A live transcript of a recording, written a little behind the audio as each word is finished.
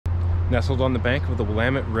Nestled on the bank of the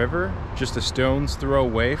Willamette River, just a stone's throw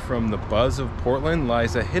away from the buzz of Portland,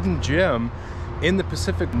 lies a hidden gem in the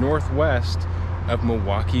Pacific Northwest of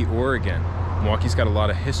Milwaukie, Oregon. Milwaukee's got a lot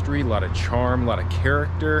of history, a lot of charm, a lot of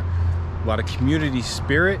character, a lot of community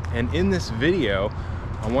spirit, and in this video,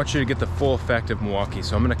 I want you to get the full effect of Milwaukie,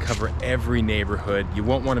 so I'm going to cover every neighborhood. You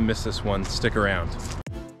won't want to miss this one. Stick around.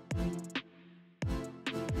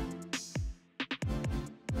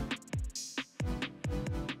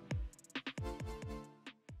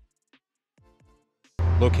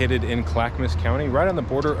 Located in Clackamas County, right on the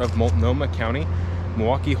border of Multnomah County,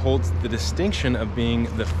 Milwaukie holds the distinction of being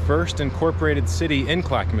the first incorporated city in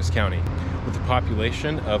Clackamas County, with a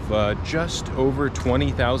population of just over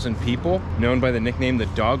 20,000 people, known by the nickname the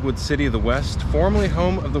Dogwood City of the West, formerly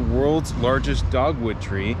home of the world's largest dogwood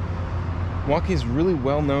tree. Milwaukie is really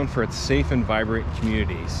well known for its safe and vibrant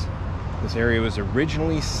communities. This area was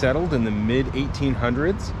originally settled in the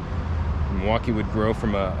mid-1800s. Milwaukie would grow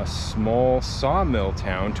from a small sawmill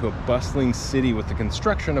town to a bustling city with the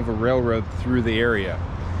construction of a railroad through the area.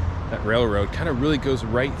 That railroad kind of really goes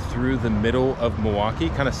right through the middle of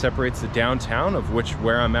Milwaukie, kind of separates the downtown, of which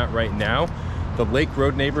where I'm at right now, the Lake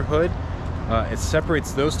Road neighborhood. It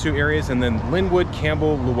separates those two areas, and then Linwood,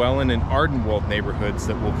 Campbell, Lewelling, and Ardenwald neighborhoods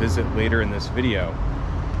that we'll visit later in this video.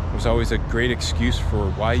 It was always a great excuse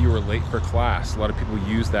for why you were late for class. A lot of people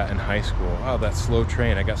use that in high school. Oh, that slow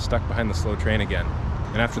train, I got stuck behind the slow train again.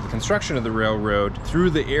 And after the construction of the railroad through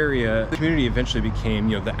the area, the community eventually became,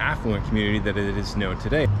 the affluent community that it is known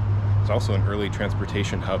today. It's also an early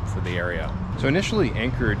transportation hub for the area. So initially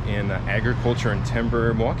anchored in agriculture and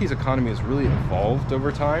timber, Milwaukee's economy has really evolved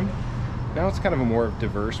over time. Now it's kind of a more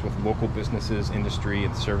diverse with local businesses, industry,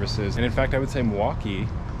 and services. And in fact, I would say Milwaukie,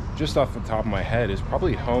 just off the top of my head, is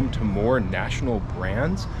probably home to more national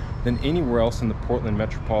brands than anywhere else in the Portland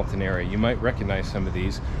metropolitan area. You might recognize some of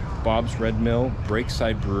these. Bob's Red Mill,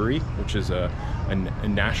 Breakside Brewery, which is a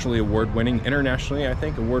nationally award-winning, internationally I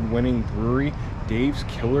think, award-winning brewery. Dave's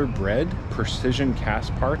Killer Bread, Precision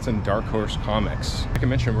Cast Parts, and Dark Horse Comics. Like I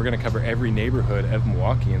mentioned, we're going to cover every neighborhood of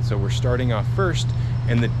Milwaukie, and so we're starting off first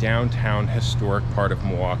in the downtown historic part of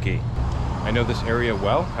Milwaukie. I know this area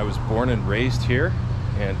well. I was born and raised here.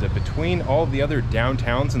 And between all the other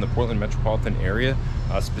downtowns in the Portland metropolitan area,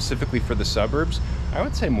 specifically for the suburbs, I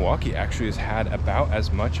would say Milwaukie actually has had about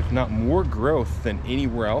as much, if not more, growth than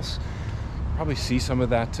anywhere else. Probably see some of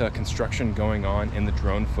that construction going on in the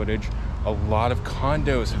drone footage. A lot of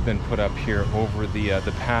condos have been put up here over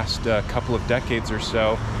the past couple of decades or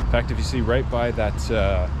so. In fact, if you see right by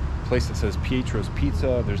that place that says Pietro's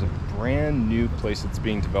Pizza, there's a brand new place that's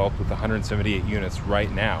being developed with 178 units right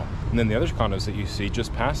now. And then the other condos that you see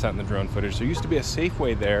just past that in the drone footage, there used to be a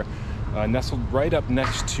Safeway there, nestled right up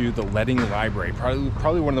next to the Ledding Library,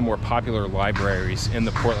 probably one of the more popular libraries in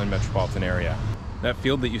the Portland metropolitan area. That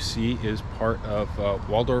field that you see is part of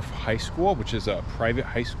Waldorf High School, which is a private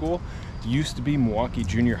high school. It used to be Milwaukie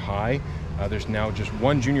Junior High. There's now just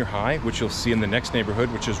one junior high, which you'll see in the next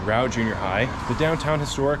neighborhood, which is Rao Junior High. The downtown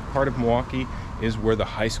historic part of Milwaukie is where the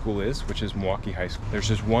high school is, which is Milwaukie High School. There's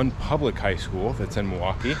just one public high school that's in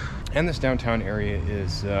Milwaukie. And this downtown area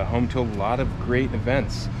is home to a lot of great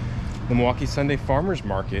events. The Milwaukie Sunday Farmers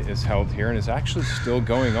Market is held here and is actually still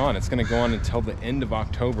going on. It's going to go on until the end of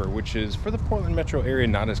October, which is, for the Portland metro area,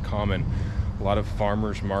 not as common. A lot of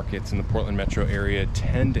farmers markets in the Portland metro area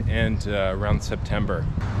tend to end around September.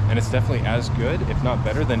 And it's definitely as good, if not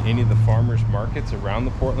better, than any of the farmers markets around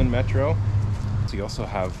the Portland metro. So you also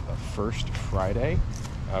have a First Friday,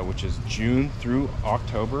 which is June through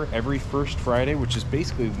October. Every First Friday, which is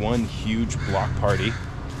basically one huge block party.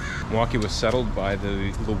 Milwaukie was settled by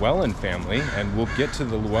the Lewelling family, and we'll get to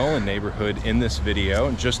the Lewelling neighborhood in this video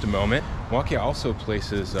in just a moment. Milwaukie also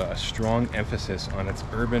places a strong emphasis on its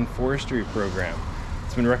urban forestry program.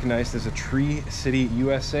 It's been recognized as a Tree City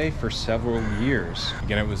USA for several years.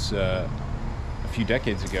 Again, it was a few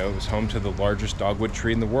decades ago, it was home to the largest dogwood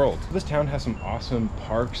tree in the world. This town has some awesome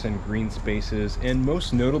parks and green spaces, and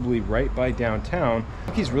most notably right by downtown,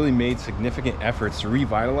 Milwaukee's really made significant efforts to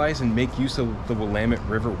revitalize and make use of the Willamette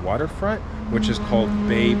River waterfront, which is called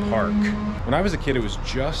Bay Park. When I was a kid, it was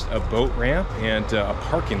just a boat ramp and a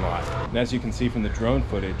parking lot. And as you can see from the drone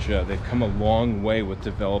footage, they've come a long way with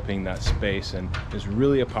developing that space, and is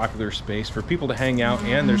really a popular space for people to hang out,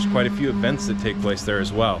 and there's quite a few events that take place there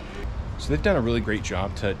as well. So they've done a really great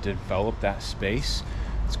job to develop that space.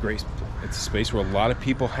 It's great. It's a space where a lot of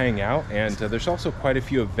people hang out, and there's also quite a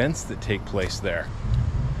few events that take place there.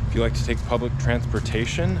 If you like to take public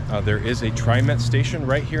transportation, there is a TriMet station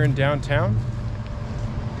right here in downtown.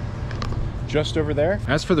 just over there.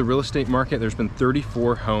 As for the real estate market, there's been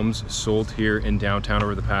 34 homes sold here in downtown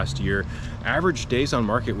over the past year. Average days on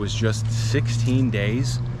market was just 16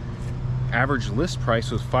 days. Average list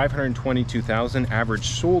price was $522,000. Average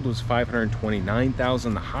sold was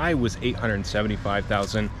 $529,000. The high was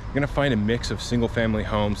 $875,000. You're gonna find a mix of single family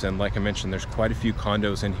homes, and like I mentioned, there's quite a few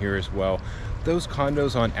condos in here as well. Those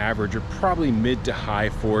condos on average are probably mid to high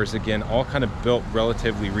fours, again, all kind of built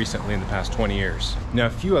relatively recently in the past 20 years. Now,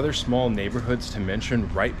 a few other small neighborhoods to mention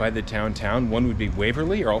right by the downtown. One would be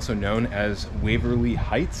Waverley, or also known as Waverley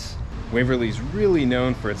Heights. Waverly's really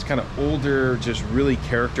known for its kind of older, just really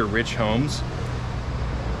character-rich homes.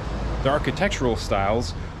 The architectural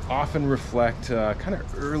styles often reflect kind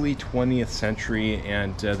of early 20th century,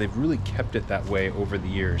 and they've really kept it that way over the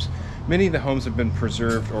years. Many of the homes have been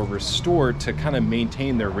preserved or restored to kind of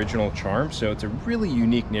maintain their original charm, so it's a really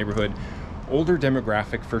unique neighborhood, older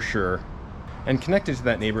demographic for sure. And connected to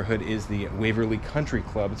that neighborhood is the Waverley Country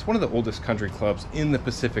Club. It's one of the oldest country clubs in the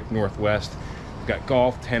Pacific Northwest. We've got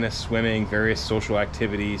golf, tennis, swimming, various social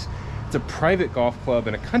activities. It's a private golf club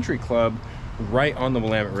and a country club right on the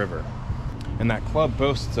Willamette River. And that club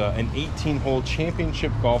boasts an 18-hole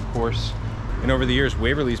championship golf course. And over the years,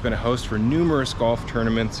 Waverly's been a host for numerous golf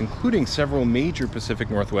tournaments, including several major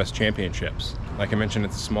Pacific Northwest championships. Like I mentioned,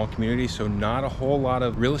 it's a small community, so not a whole lot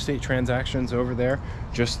of real estate transactions over there.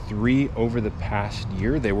 Just 3 over the past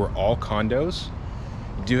year. They were all condos.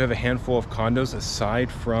 You do have a handful of condos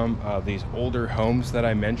aside from these older homes that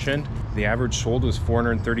I mentioned. The average sold was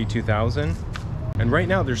 $432,000. And right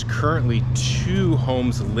now there's currently 2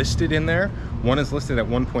 homes listed in there. One is listed at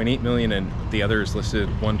 $1.8 million and the other is listed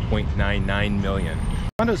at $1.99 million.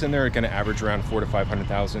 Condos in there are going to average around $400,000 to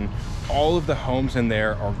 $500,000. All of the homes in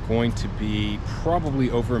there are going to be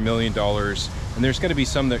probably over $1 million, and there's going to be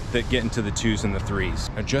some that get into the 2s and the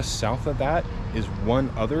 3s. Now, just south of that is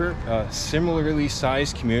one other similarly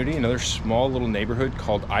sized community, another small little neighborhood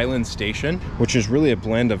called Island Station, which is really a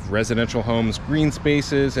blend of residential homes, green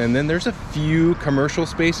spaces, and then there's a few commercial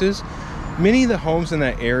spaces. Many of the homes in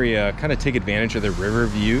that area kind of take advantage of the river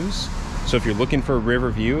views. So if you're looking for a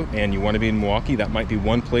river view and you want to be in Milwaukie, that might be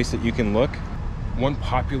one place that you can look. One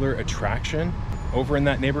popular attraction over in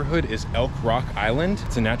that neighborhood is Elk Rock Island.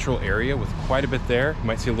 It's a natural area with quite a bit there. You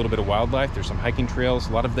might see a little bit of wildlife. There's some hiking trails.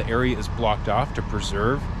 A lot of the area is blocked off to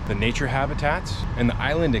preserve the nature habitats. And the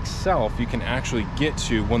island itself, you can actually get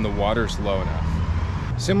to when the water's low enough.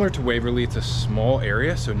 Similar to Waverly, it's a small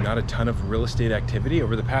area, so not a ton of real estate activity.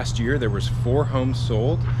 Over the past year, there was 4 homes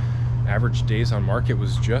sold. Average days on market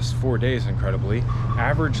was just 4 days, incredibly.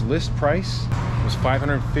 Average list price was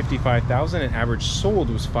 $555,000 and average sold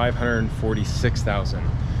was $546,000.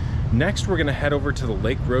 Next, we're gonna head over to the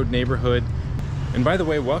Lake Road neighborhood. And by the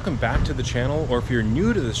way, welcome back to the channel, or if you're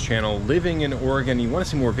new to this channel, living in Oregon, you wanna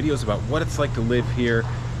see more videos about what it's like to live here,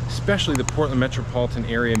 especially the Portland metropolitan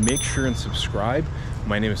area, make sure and subscribe.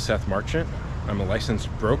 My name is Seth Marchant. I'm a licensed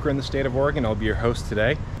broker in the state of Oregon. I'll be your host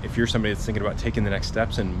today. If you're somebody that's thinking about taking the next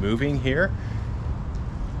steps and moving here,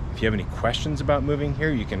 if you have any questions about moving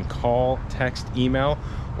here, you can call, text, email,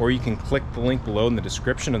 or you can click the link below in the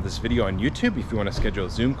description of this video on YouTube if you want to schedule a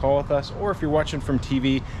Zoom call with us, or if you're watching from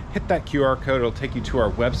TV, hit that QR code. It'll take you to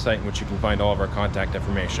our website in which you can find all of our contact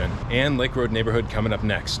information. And Lake Road neighborhood coming up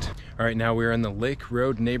next. All right, now we're in the Lake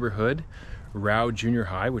Road neighborhood. Rao Junior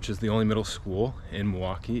High, which is the only middle school in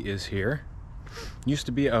Milwaukie, is here. Used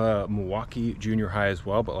to be a Milwaukie Junior High as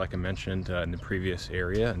well, but like I mentioned in the previous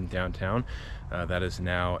area in downtown, that is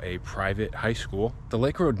now a private high school. The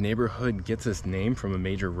Lake Road neighborhood gets its name from a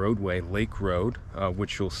major roadway, Lake Road,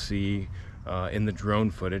 which you'll see in the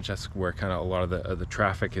drone footage. That's where kind of a lot of the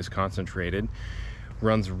traffic is concentrated.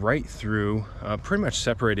 Runs right through, pretty much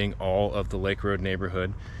separating all of the Lake Road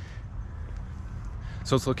neighborhood.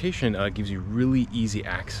 So its location gives you really easy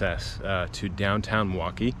access to downtown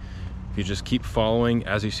Milwaukie. If you just keep following,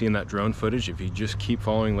 as you see in that drone footage, if you just keep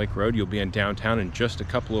following Lake Road, you'll be in downtown in just a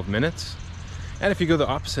couple of minutes. And if you go the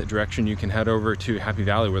opposite direction, you can head over to Happy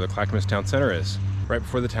Valley where the Clackamas Town Center is. Right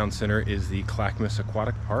before the town center is the Clackamas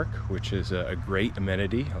Aquatic Park, which is a great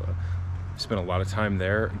amenity. I spent a lot of time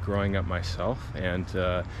there growing up myself, and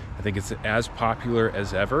I think it's as popular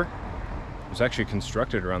as ever. It was actually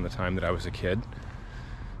constructed around the time that I was a kid.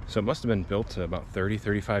 So it must have been built about 30,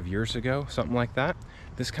 35 years ago, something like that.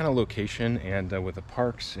 This kind of location, and with the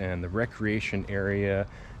parks and the recreation area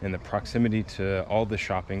and the proximity to all the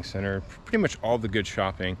shopping center, pretty much all the good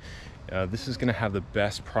shopping, this is going to have the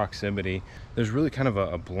best proximity. There's really kind of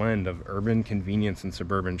a blend of urban convenience and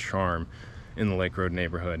suburban charm in the Lake Road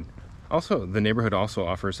neighborhood. Also, the neighborhood also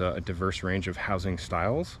offers a diverse range of housing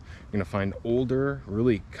styles. You're going to find older,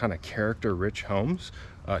 really kind of character-rich homes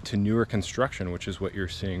to newer construction, which is what you're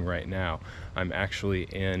seeing right now. I'm actually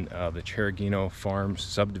in the Cheragino Farms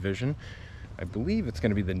subdivision. I believe it's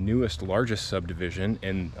going to be the newest, largest subdivision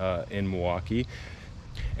in Milwaukie.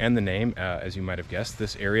 And the name, as you might have guessed,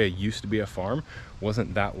 this area used to be a farm.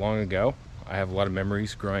 Wasn't that long ago. I have a lot of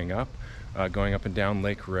memories growing up. Going up and down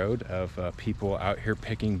Lake Road of people out here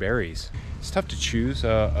picking berries. It's tough to choose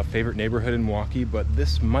a favorite neighborhood in Milwaukie, but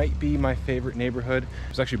this might be my favorite neighborhood. I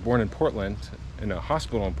was actually born in Portland, in a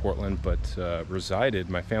hospital in Portland, but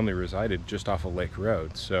my family resided just off of Lake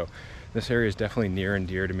Road. So this area is definitely near and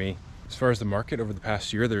dear to me. As far as the market over the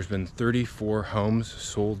past year, there's been 34 homes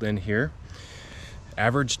sold in here.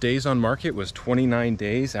 Average days on market was 29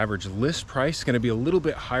 days. Average list price going to be a little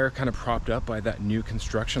bit higher, kind of propped up by that new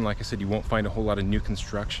construction. Like I said, you won't find a whole lot of new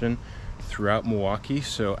construction throughout Milwaukie.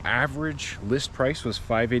 So average list price was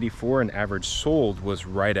 $584 and average sold was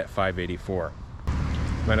right at $584.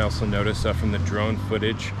 You might also notice from the drone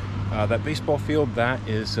footage, that baseball field, that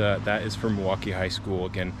is for Milwaukie High School.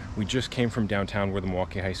 Again, we just came from downtown where the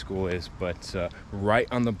Milwaukie High School is, but right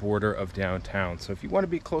on the border of downtown. So if you want to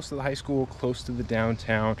be close to the high school, close to the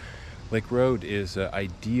downtown, Lake Road is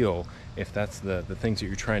ideal if that's the things that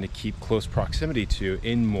you're trying to keep close proximity to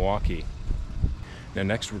in Milwaukie. Now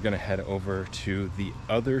next we're going to head over to the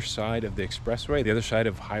other side of the expressway, the other side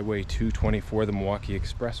of Highway 224, the Milwaukie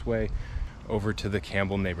Expressway, over to the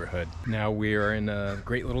Campbell neighborhood. Now we are in a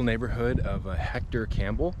great little neighborhood of Hector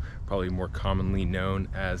Campbell, probably more commonly known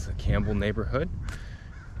as the Campbell neighborhood.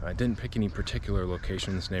 I didn't pick any particular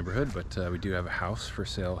location in this neighborhood, but we do have a house for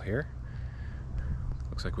sale here.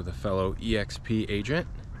 Looks like with a fellow EXP agent.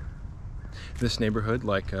 This neighborhood,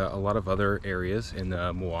 like a lot of other areas in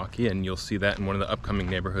Milwaukie, and you'll see that in one of the upcoming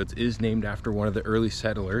neighborhoods, is named after one of the early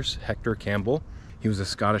settlers, Hector Campbell. He was a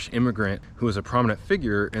Scottish immigrant who was a prominent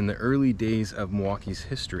figure in the early days of Milwaukee's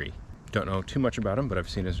history. Don't know too much about him, but I've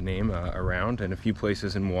seen his name around in a few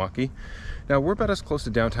places in Milwaukie. Now, we're about as close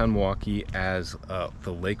to downtown Milwaukie as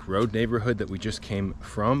the Lake Road neighborhood that we just came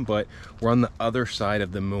from, but we're on the other side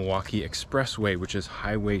of the Milwaukie Expressway, which is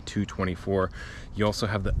Highway 224. You also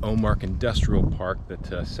have the Omark Industrial Park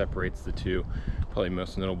that separates the two. Probably the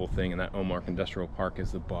most notable thing in that Omark Industrial Park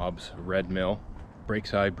is the Bob's Red Mill.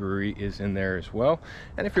 Breakside Brewery is in there as well.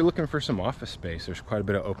 And if you're looking for some office space, there's quite a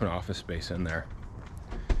bit of open office space in there.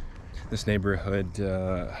 This neighborhood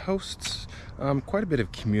hosts quite a bit of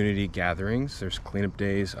community gatherings. There's cleanup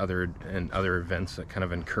days, other events that kind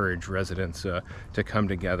of encourage residents to come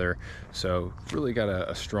together. So really got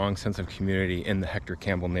a strong sense of community in the Hector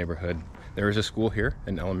Campbell neighborhood. There is a school here,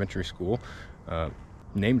 an elementary school,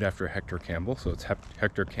 named after Hector Campbell, so it's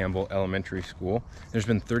Hector Campbell Elementary School. There's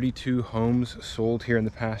been 32 homes sold here in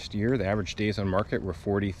the past year. The average days on market were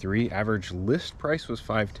 43. Average list price was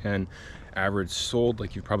 $510. Average sold,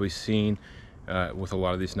 like you've probably seen with a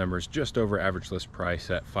lot of these numbers, just over average list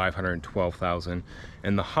price at $512,000,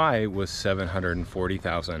 and the high was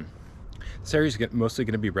 $740,000. This area is mostly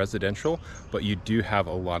going to be residential, but you do have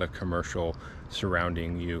a lot of commercial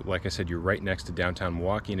surrounding you. Like I said, you're right next to downtown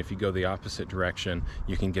Milwaukie, and if you go the opposite direction,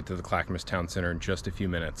 you can get to the Clackamas Town Center in just a few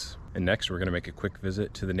minutes. And next, we're going to make a quick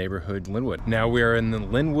visit to the neighborhood Linwood. Now we are in the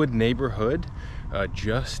Linwood neighborhood,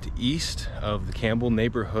 just east of the Campbell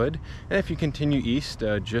neighborhood. And if you continue east,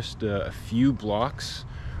 just a few blocks,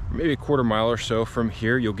 or maybe a quarter mile or so from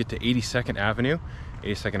here, you'll get to 82nd Avenue.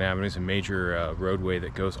 82nd Avenue is a major roadway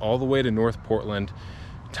that goes all the way to North Portland.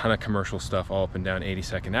 Ton of commercial stuff all up and down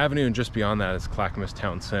 82nd Avenue, and just beyond that is Clackamas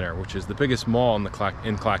Town Center, which is the biggest mall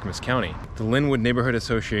in Clackamas County. The Linwood Neighborhood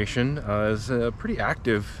Association is a pretty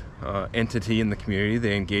active entity in the community.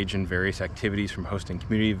 They engage in various activities from hosting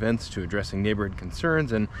community events to addressing neighborhood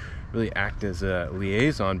concerns, and really act as a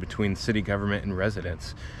liaison between city government and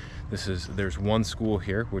residents. There's one school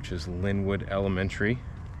here, which is Linwood Elementary.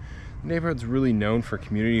 The neighborhood's really known for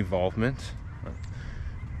community involvement.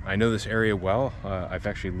 I know this area well. I've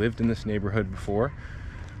actually lived in this neighborhood before.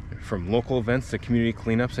 From local events to community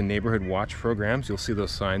cleanups and neighborhood watch programs, you'll see those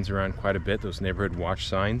signs around quite a bit, those neighborhood watch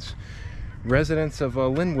signs. Residents of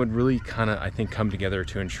Linwood really kind of, I think, come together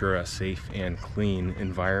to ensure a safe and clean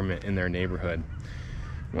environment in their neighborhood.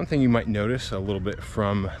 One thing you might notice a little bit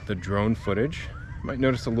from the drone footage, you might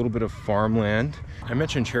notice a little bit of farmland. I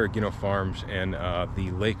mentioned Cheragino Farms and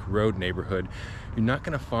the Lake Road neighborhood. You're not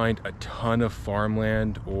going to find a ton of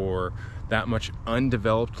farmland or that much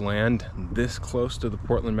undeveloped land this close to the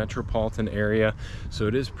Portland metropolitan area, so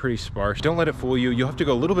it is pretty sparse. Don't let it fool you. You'll have to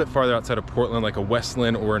go a little bit farther outside of Portland, like a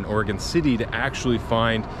Westland or an Oregon City, to actually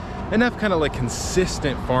find enough kind of like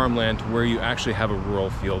consistent farmland to where you actually have a rural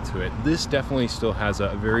feel to it. This definitely still has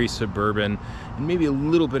a very suburban and maybe a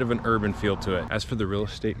little bit of an urban feel to it. As for the real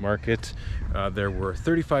estate market, there were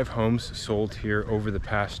 35 homes sold here over the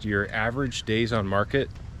past year. Average days on market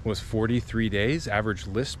was 43 days. Average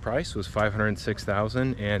list price was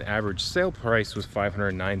 $506,000 and average sale price was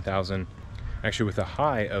 $509,000, actually with a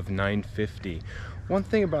high of $950,000. One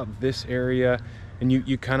thing about this area, and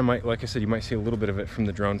you kind of might, like I said, you might see a little bit of it from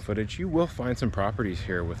the drone footage, you will find some properties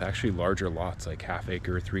here with actually larger lots, like half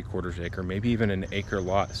acre, 3/4 acre, maybe even an acre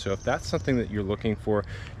lot. So if that's something that you're looking for,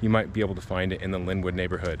 you might be able to find it in the Linwood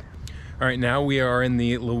neighborhood. All right, now we are in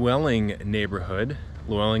the Lewelling neighborhood.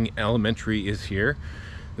 Lewelling Elementary is here.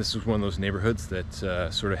 This is one of those neighborhoods that's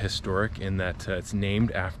sort of historic in that it's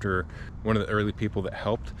named after one of the early people that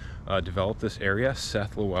helped develop this area,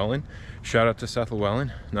 Seth Lewelling. Shout out to Seth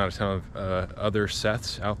Lewelling, not a ton of other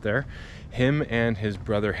Seths out there. Him and his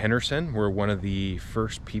brother Henderson were one of the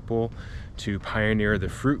first people to pioneer the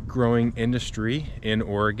fruit growing industry in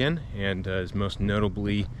Oregon, and is most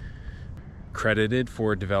notably credited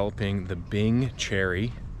for developing the Bing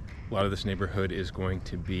cherry. A lot of this neighborhood is going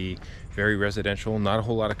to be very residential, not a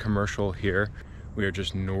whole lot of commercial here. We are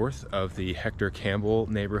just north of the Hector Campbell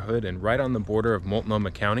neighborhood and right on the border of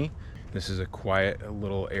Multnomah County. This is a quiet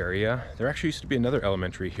little area. There actually used to be another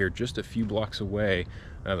elementary here just a few blocks away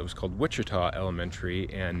that was called Wichita Elementary,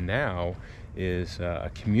 and now is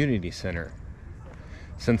a community center.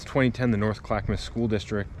 Since 2010, the North Clackamas School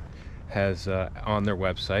District has on their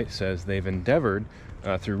website says they've endeavored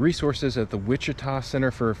through resources at the Wichita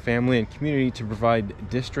Center for Family and Community to provide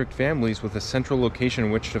district families with a central location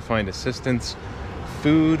in which to find assistance,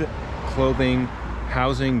 food, clothing,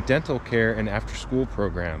 housing, dental care, and after-school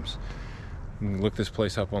programs. You can look this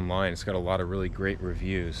place up online. It's got a lot of really great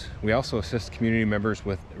reviews. We also assist community members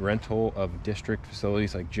with rental of district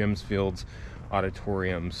facilities like gyms, fields,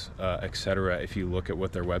 auditoriums, etc. if you look at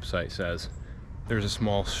what their website says. There's a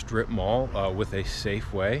small strip mall with a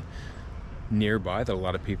Safeway nearby that a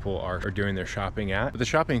lot of people are doing their shopping at. But the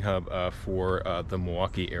shopping hub for the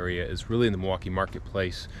Milwaukie area is really in the Milwaukie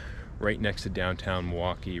Marketplace, right next to downtown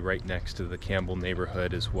Milwaukie, right next to the Campbell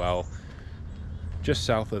neighborhood as well, just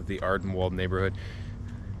south of the Ardenwald neighborhood.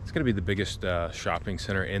 It's going to be the biggest shopping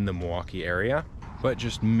center in the Milwaukie area. But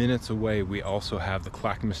just minutes away, we also have the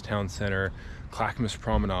Clackamas Town Center, Clackamas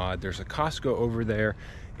Promenade. There's a Costco over there,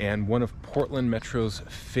 and one of Portland Metro's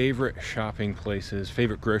favorite shopping places,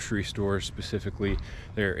 favorite grocery stores specifically,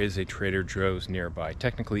 there is a Trader Joe's nearby.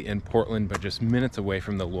 Technically in Portland, but just minutes away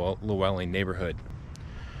from the Lewelling neighborhood.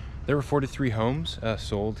 There were 43 homes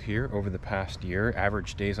sold here over the past year.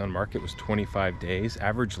 Average days on market was 25 days.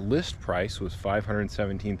 Average list price was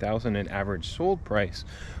 $517,000 and average sold price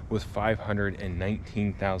was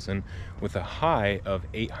 $519,000 with a high of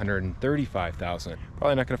 $835,000.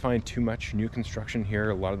 Probably not going to find too much new construction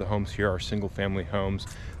here. A lot of the homes here are single family homes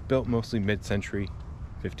built mostly mid-century,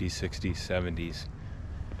 50s, 60s, 70s,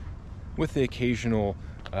 with the occasional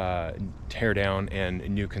tear down and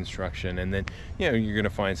new construction. And then, you know, you're going to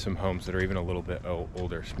find some homes that are even a little bit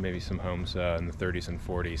older, maybe some homes in the 30s and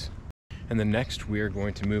 40s. And then next we are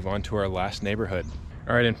going to move on to our last neighborhood.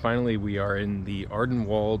 All right, and finally we are in the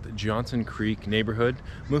Ardenwald Johnson Creek neighborhood,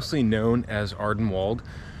 mostly known as Ardenwald.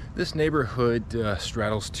 This neighborhood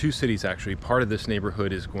straddles two cities actually. Part of this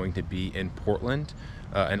neighborhood is going to be in Portland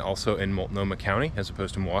and also in Multnomah County, as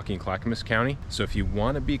opposed to Milwaukie and Clackamas County. So if you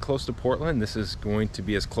want to be close to Portland, this is going to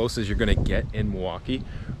be as close as you're going to get in Milwaukie.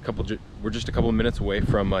 We're just a couple of minutes away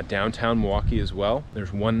from downtown Milwaukie as well.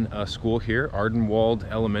 There's one school here,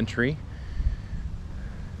 Ardenwald Elementary.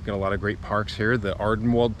 Got a lot of great parks here. The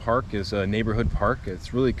Ardenwald Park is a neighborhood park.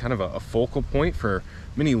 It's really kind of a focal point for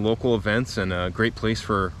many local events and a great place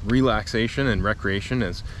for relaxation and recreation,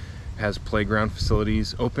 as it has playground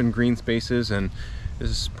facilities, open green spaces, and this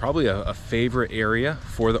is probably a favorite area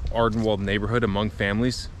for the Ardenwald neighborhood among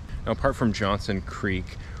families. Now, apart from Johnson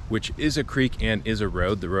Creek, which is a creek and is a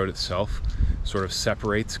road, the road itself sort of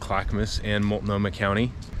separates Clackamas and Multnomah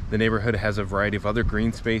County. The neighborhood has a variety of other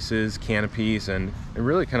green spaces, canopies, and it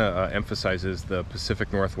really kind of emphasizes the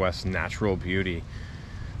Pacific Northwest natural beauty.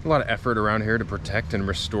 A lot of effort around here to protect and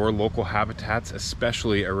restore local habitats,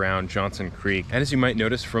 especially around Johnson Creek. And as you might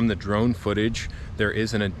notice from the drone footage, there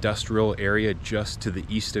is an industrial area just to the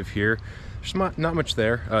east of here. There's not much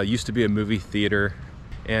there. Used to be a movie theater.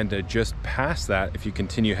 And just past that, if you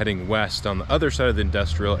continue heading west on the other side of the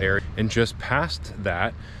industrial area, and just past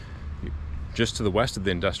that, just to the west of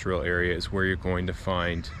the industrial area, is where you're going to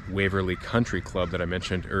find Waverley Country Club that I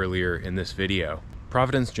mentioned earlier in this video.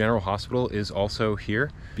 Providence General Hospital is also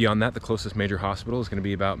here. Beyond that, the closest major hospital is going to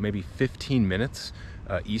be about maybe 15 minutes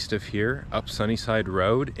east of here, up Sunnyside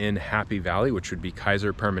Road in Happy Valley, which would be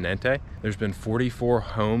Kaiser Permanente. There's been 44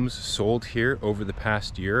 homes sold here over the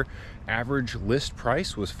past year. Average list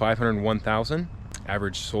price was $501,000.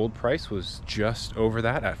 Average sold price was just over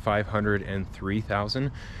that at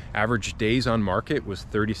 $503,000. Average days on market was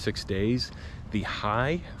 36 days. The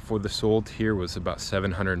high for the sold here was about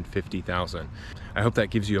 $750,000. I hope that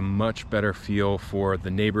gives you a much better feel for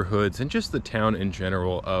the neighborhoods and just the town in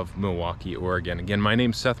general of Milwaukie, Oregon. Again, my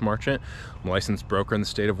name's Seth Marchant. I'm a licensed broker in the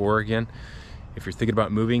state of Oregon. If you're thinking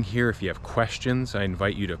about moving here, if you have questions, I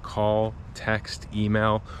invite you to call, text,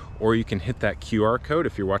 email, or you can hit that QR code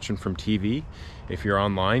if you're watching from TV. If you're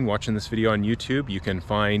online watching this video on YouTube, you can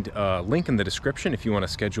find a link in the description if you want to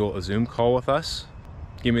schedule a Zoom call with us.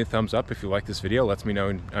 Give me a thumbs up if you like this video. Lets me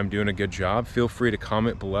know I'm doing a good job. Feel free to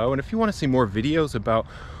comment below. And if you want to see more videos about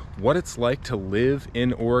what it's like to live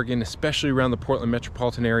in Oregon, especially around the Portland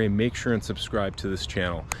metropolitan area, make sure and subscribe to this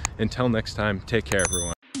channel. Until next time, take care,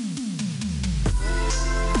 everyone.